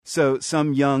So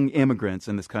some young immigrants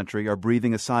in this country are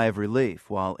breathing a sigh of relief,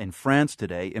 while in France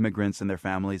today, immigrants and their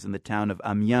families in the town of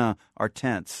Amiens are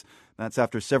tense. That's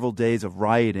after several days of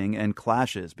rioting and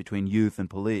clashes between youth and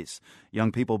police.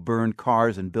 Young people burned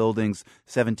cars and buildings.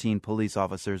 17 police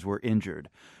officers were injured.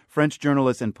 French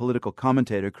journalist and political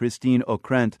commentator Christine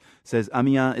Ockrent says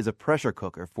Amiens is a pressure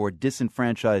cooker for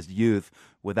disenfranchised youth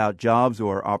without jobs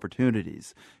or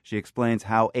opportunities. She explains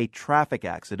how a traffic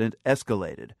accident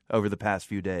escalated over the past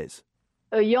few days.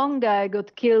 A young guy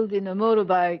got killed in a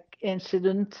motorbike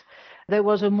incident. There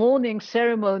was a mourning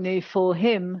ceremony for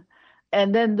him,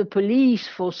 and then the police,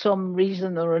 for some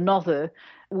reason or another,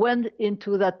 went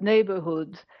into that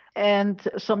neighborhood, and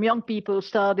some young people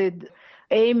started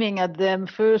aiming at them,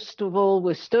 first of all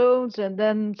with stones, and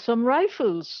then some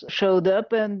rifles showed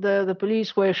up, and the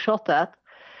police were shot at.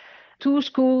 2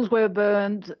 schools were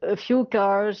burned, a few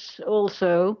cars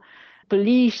also.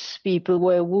 Police people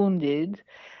were wounded.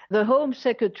 The Home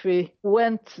Secretary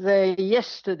went there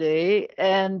yesterday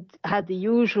and had the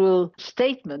usual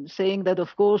statement saying that,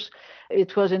 of course,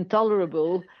 it was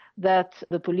intolerable that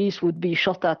the police would be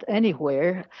shot at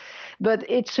anywhere. But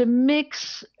it's a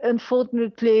mix,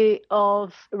 unfortunately,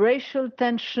 of racial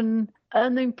tension,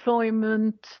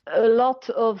 unemployment, a lot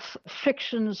of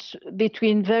frictions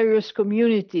between various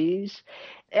communities,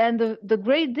 and the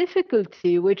great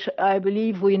difficulty, which I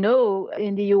believe we know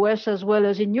in the US as well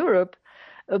as in Europe,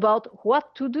 about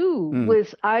what to do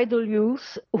with idle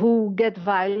youth who get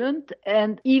violent.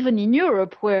 And even in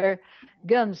Europe, where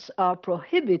guns are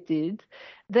prohibited,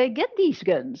 they get these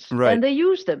guns and they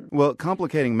use them. Well,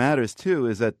 complicating matters, too,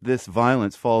 is that this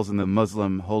violence falls in the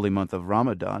Muslim holy month of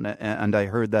Ramadan. And I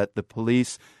heard that the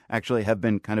police actually have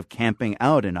been kind of camping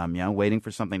out in Amiens, waiting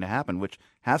for something to happen, which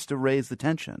has to raise the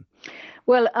tension.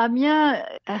 Well, Amiens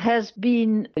has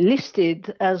been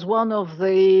listed as one of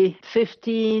the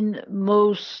 15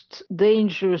 most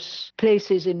dangerous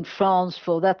places in France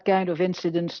for that kind of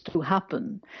incidents to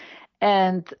happen.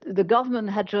 And the government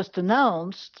had just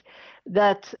announced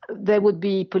that there would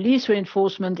be police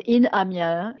reinforcement in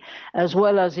Amiens as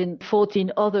well as in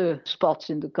 14 other spots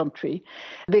in the country,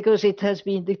 because it has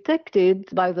been detected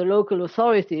by the local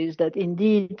authorities that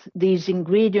indeed these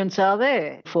ingredients are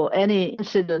there for any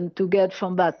incident to get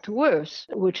from bad to worse,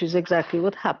 which is exactly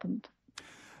what happened.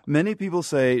 Many people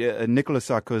say Nicolas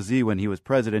Sarkozy, when he was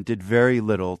president, did very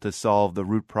little to solve the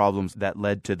root problems that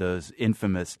led to those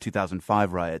infamous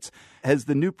 2005 riots. Has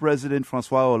the new president,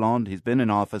 François Hollande, he's been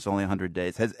in office only 100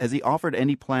 days, has he offered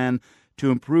any plan to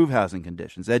improve housing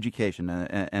conditions, education,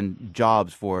 and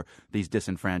jobs for these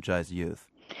disenfranchised youth?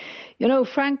 You know,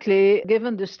 frankly,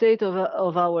 given the state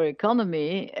of our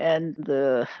economy and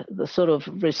the sort of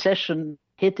recession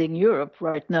hitting Europe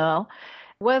right now,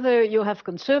 whether you have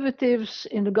conservatives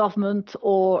in the government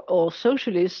or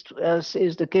socialists, as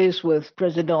is the case with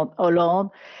President Hollande,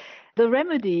 the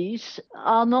remedies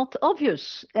are not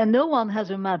obvious, and no one has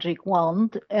a magic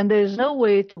wand, and there's no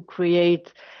way to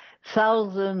create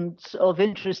thousands of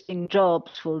interesting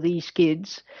jobs for these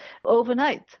kids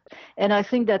overnight. And I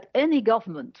think that any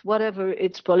government, whatever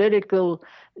its political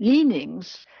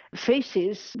leanings,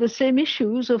 faces the same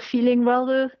issues of feeling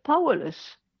rather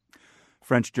powerless.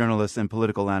 French journalist and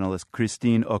political analyst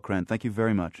Christine Ockrent, thank you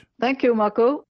very much. Thank you, Marco.